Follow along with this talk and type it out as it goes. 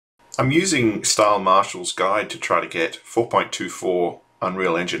I'm using Style Marshal's guide to try to get 4.24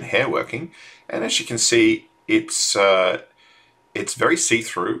 Unreal Engine hair working, and as you can see, it's very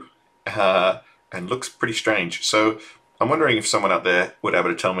see-through and looks pretty strange. So I'm wondering if someone out there would be able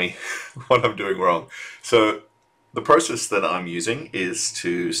to tell me what I'm doing wrong. So the process that I'm using is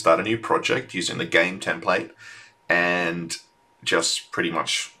to start a new project using the game template and just pretty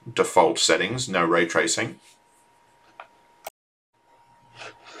much default settings, no ray tracing.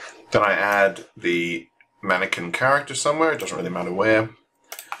 Then I add the mannequin character somewhere, it doesn't really matter where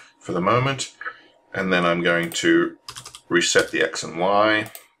for the moment. And then I'm going to reset the X and Y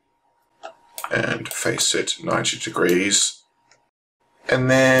and face it 90 degrees.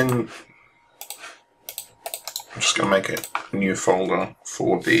 And then I'm just going to make a new folder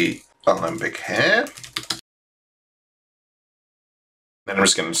for the Olympic hair. Then I'm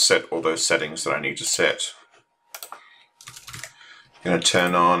just going to set all those settings that I need to set. I'm going to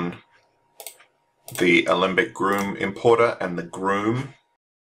turn on the Alembic Groom importer and the groom.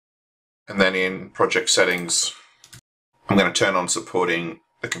 And then in project settings, I'm going to turn on supporting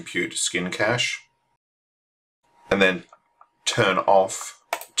the compute skin cache. And then turn off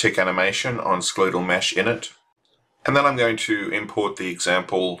tick animation on skeletal mesh init. And then I'm going to import the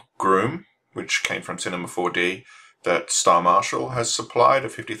example groom, which came from Cinema 4D, that Style Marshal has supplied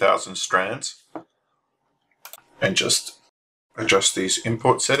of 50,000 strands. And just adjust these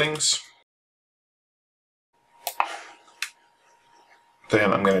import settings.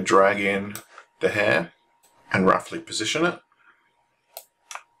 Then I'm going to drag in the hair and roughly position it.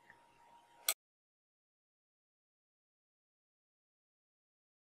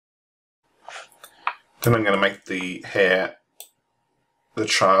 Then I'm going to make the hair the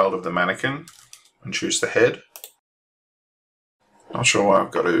child of the mannequin and choose the head. Not sure why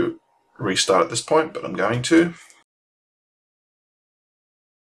I've got to restart at this point, but I'm going to.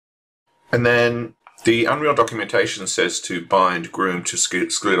 And then the Unreal documentation says to bind groom to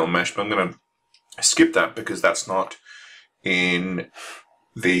skeletal mesh, but I'm going to skip that because that's not in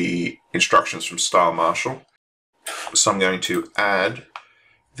the instructions from Style Marshal. So I'm going to add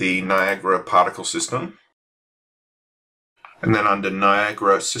the Niagara particle system. And then under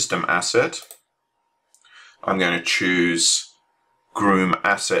Niagara system asset, I'm going to choose groom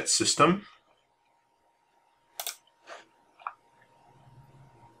asset system.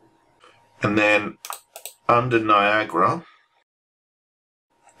 And then under Niagara,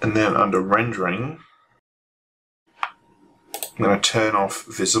 and then under rendering, I'm going to turn off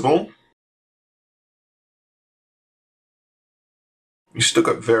visible. You've still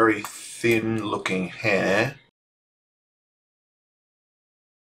got very thin looking hair.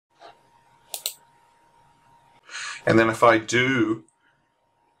 And then if I do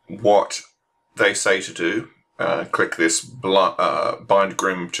what they say to do, click this bind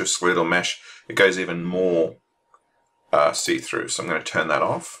groom to skeletal mesh, it goes even more see-through. So I'm going to turn that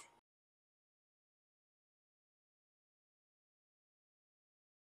off.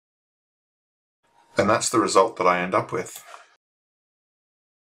 And that's the result that I end up with.